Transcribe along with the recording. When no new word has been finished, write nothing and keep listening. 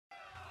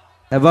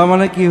এবাৰ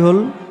মানে কি হ'ল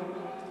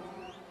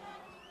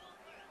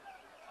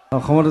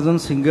অসমত এজন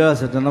সিংগাৰ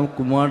আছে তাৰ নাম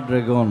কুমাৰ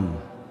ড্ৰেগন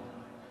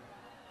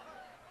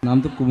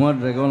নামটো কুমাৰ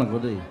ড্ৰেগন আকৌ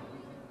দেই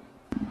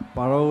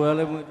পাৰ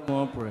উৰালে মই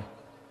মনত পৰে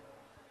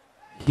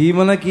সি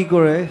মানে কি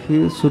কৰে সি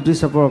চুটি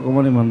চাপৰ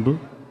অকমান ইমানটো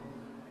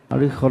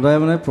আৰু সদায়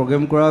মানে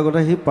প্ৰগ্ৰেম কৰাৰ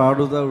আগতে সি পাৰ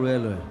দুটা উৰাই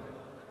লয়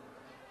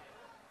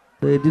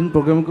তো এদিন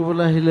প্ৰগ্ৰেম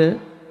কৰিবলৈ আহিলে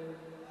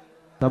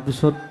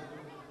তাৰপিছত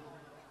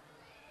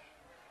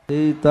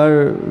এই তাৰ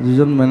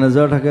যিজন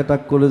মেনেজাৰ থাকে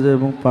তাক ক'লে যে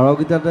মোক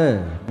পাৰকেইটাতে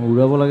মই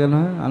উৰাব লাগে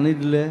নহয় আনি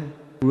দিলে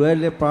উৰাই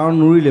দিলে পাৰ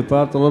নুৰিলে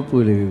পাৰ তলত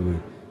পৰিলেগৈ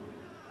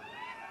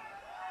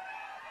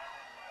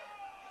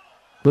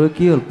গৈ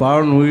কি হ'ল পাৰ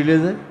নুৰিলে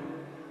যে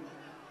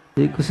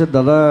সি কৈছে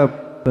দাদা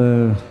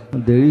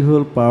দেৰি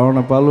হ'ল পাৰ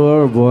নাপালোঁ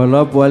আৰু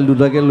ব্ৰইলাৰ পোৱালি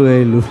দুটাকে লৈ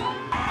আহিলোঁ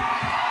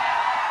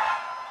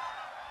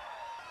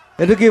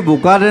এইটো কি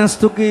বোকা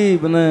ডেন্সটো কি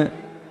মানে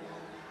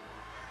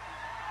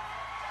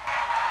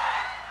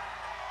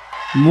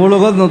মোৰ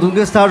লগত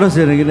নতুনকৈ ষ্টাৰ্ট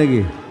হৈছে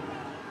নেকি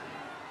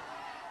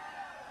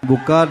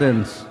বোকা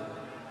ডেন্স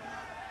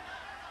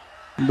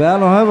বেয়া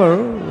নহয় বাৰু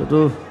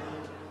এইটো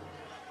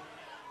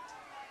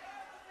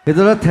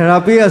এটা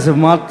থেৰাপি আছে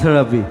মাত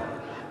থেৰাপি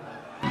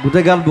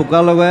গোটেই গাত বোকা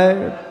লগাই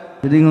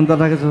 3 ঘণ্টা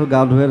থাকে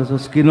গা ধুৱাই তাৰপিছত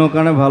স্কিনৰ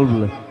কাৰণে ভাল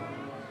বোলে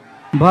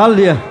ভাল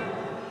দিয়া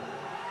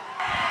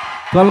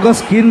তোমালোকৰ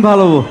স্কিন ভাল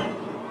হ'ব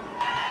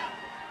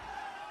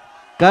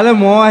কাইলৈ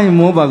মই আহিম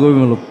মই বাগৰিম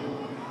অলপ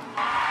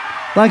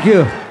থেংক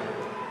ইউ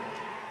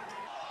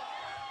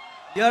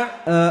ইয়াৰ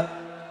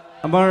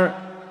আমাৰ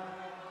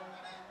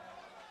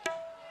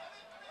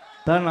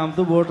তাৰ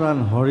নামটো বৰ টান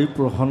হৰি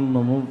প্ৰসন্ন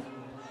মোৰ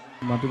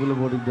মাতিবলৈ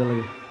বৰ দিগদাৰ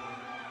লাগে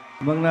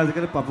তোমাক না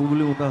আজিকালি পাপু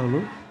বুলি মতা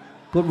হ'লোঁ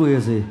ক'ত বহি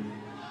আছে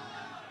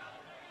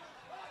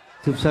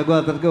শিৱসাগৰ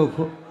আটাইতকৈ ওখ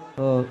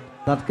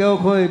তাতকৈ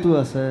ওখ এইটো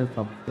আছে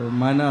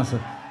মাইনা আছে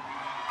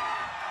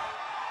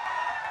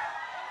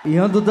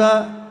ইহঁত দুটা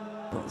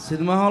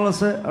চিনেমা হল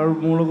আছে আৰু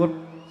মোৰ লগত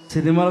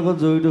চিনেমাৰ লগত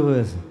জড়িত হৈ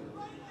আছে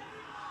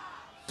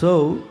চ'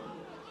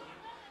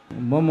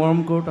 মই মৰম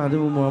কৰোঁ তাহাঁতি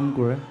মোক মৰম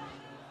কৰে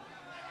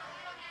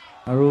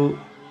আৰু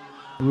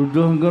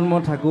ৰুদ্ৰসংগত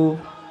মই থাকোঁ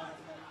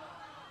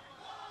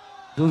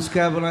জোন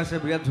স্কাই বনাইছে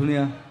বিৰাট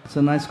ধুনীয়া ইটছ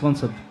এ নাইচ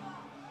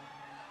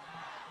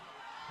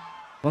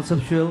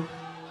কনচেপচুৱেল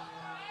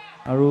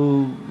আৰু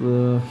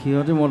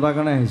সিহঁতে মতাৰ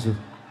কাৰণে আহিছোঁ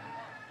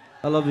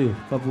I love you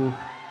Papu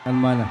and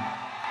Maina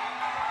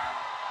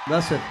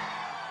দাটছ it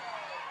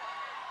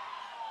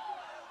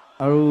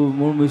আৰু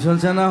মোৰ মিছন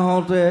চাইনা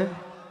হওঁতে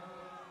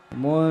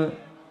মই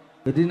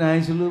এদিন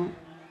আহিছিলোঁ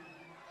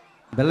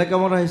বেলেগ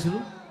কামত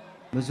আহিছিলোঁ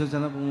মিছন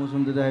চাইনা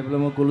প্ৰমোশ্যন তেতিয়া আহি পেলাই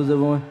মই ক'লোঁ যে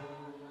মই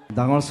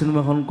ডাঙৰ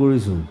চিনেমাখন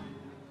কৰিছোঁ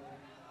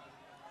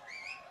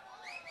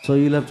চ'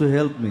 ইউল have to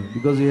help me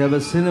because U have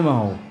a cinema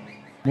hall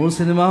মোৰ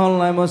চিনেমা হল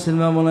নাই মই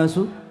চিনেমা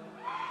বনাইছোঁ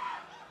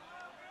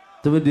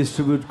তুমি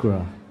ডিষ্ট্ৰিবিউট কৰা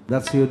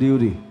that's your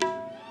duty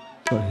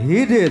so' he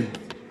did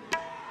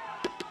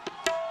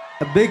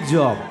a big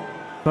job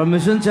for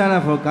mission China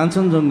for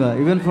Kanchenjunga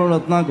even for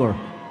Ratnakar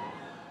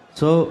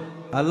so'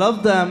 I love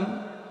them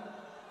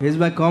he is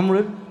my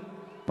comrade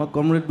মই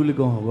comrade বুলি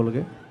কওঁ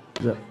সকলোকে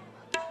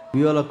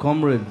U all R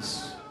কমৰেডছ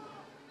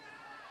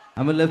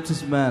I M A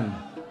leftist man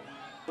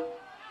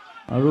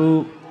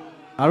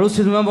আৰু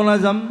cinema বনাই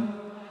যাম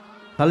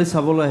খালি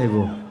চাবলৈ আহিব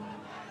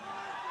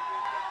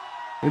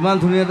ইমান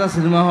ধুনীয়া এটা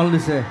চিনেমা হল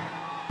দিছে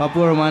পাপু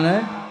আৰু মাইনাই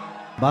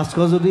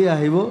ভাস্কৰ যদি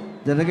আহিব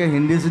যেনেকৈ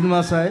হিন্দী চিনেমা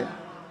চাই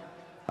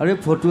আৰু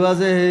ফটুৱা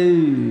যে সেই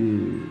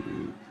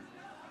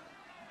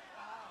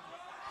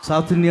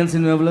সাউথ ইণ্ডিয়ান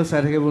চিনেমাবিলাক চাই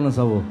থাকিব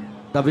নাচাব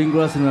ডাবিং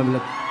কৰা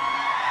চিনেমাবিলাক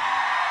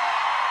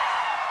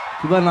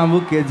কিবা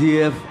নামবোৰ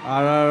KGF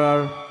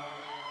RRR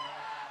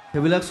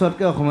সেইবিলাক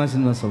চোৱাতকৈ অসমীয়া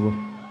চিনেমা চাব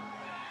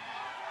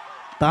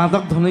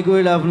তাহাঁতক ধনী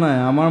কৰি লাভ নাই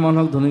আমাৰ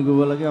মানুহক ধনী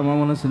কৰিব লাগে আমাৰ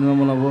মানুহে চিনেমা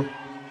বনাব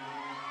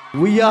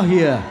উই আৰ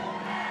হিয়াৰ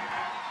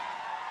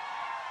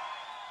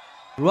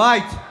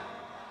ৰাইট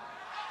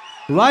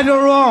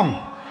অৰ ৰং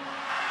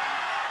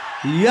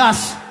yes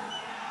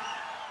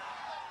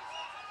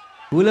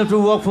we'll have to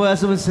work for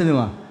Assamese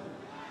cinema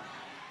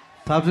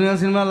South Indian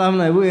cinema লাভ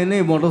নাই এইবোৰ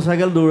এনেই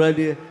মটৰচাইকেল দৌৰাই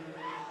দিয়ে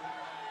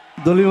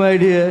দলি মাৰি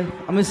দিয়ে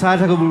আমি চাই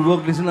থাকোঁ বুৰ্বক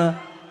নিচিনা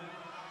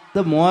তো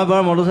মই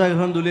এবাৰ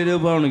মটৰচাইকেলখন দলিয়াই দিব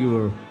পাৰোঁ নেকি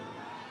বাৰু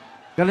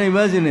কাৰণ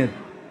ইমাজিন ইট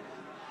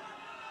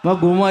মই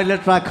গৰু মাৰিলে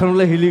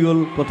ট্ৰাকখনলৈ হিলি গ'ল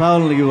কথা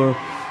হ'ল নেকি বাৰু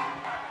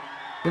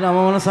কিন্তু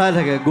আমাৰ মানে চাই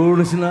থাকে গৰুৰ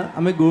নিচিনা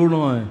আমি গৰু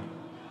নহয়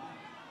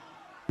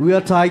we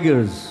are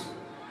Tigers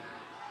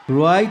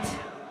right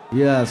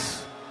yes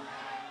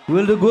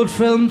we'll do good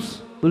films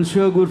we'll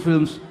show good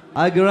films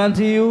I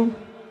guarantee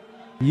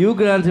you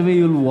guarantee me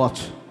you'll watch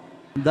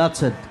that's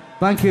it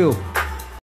thank you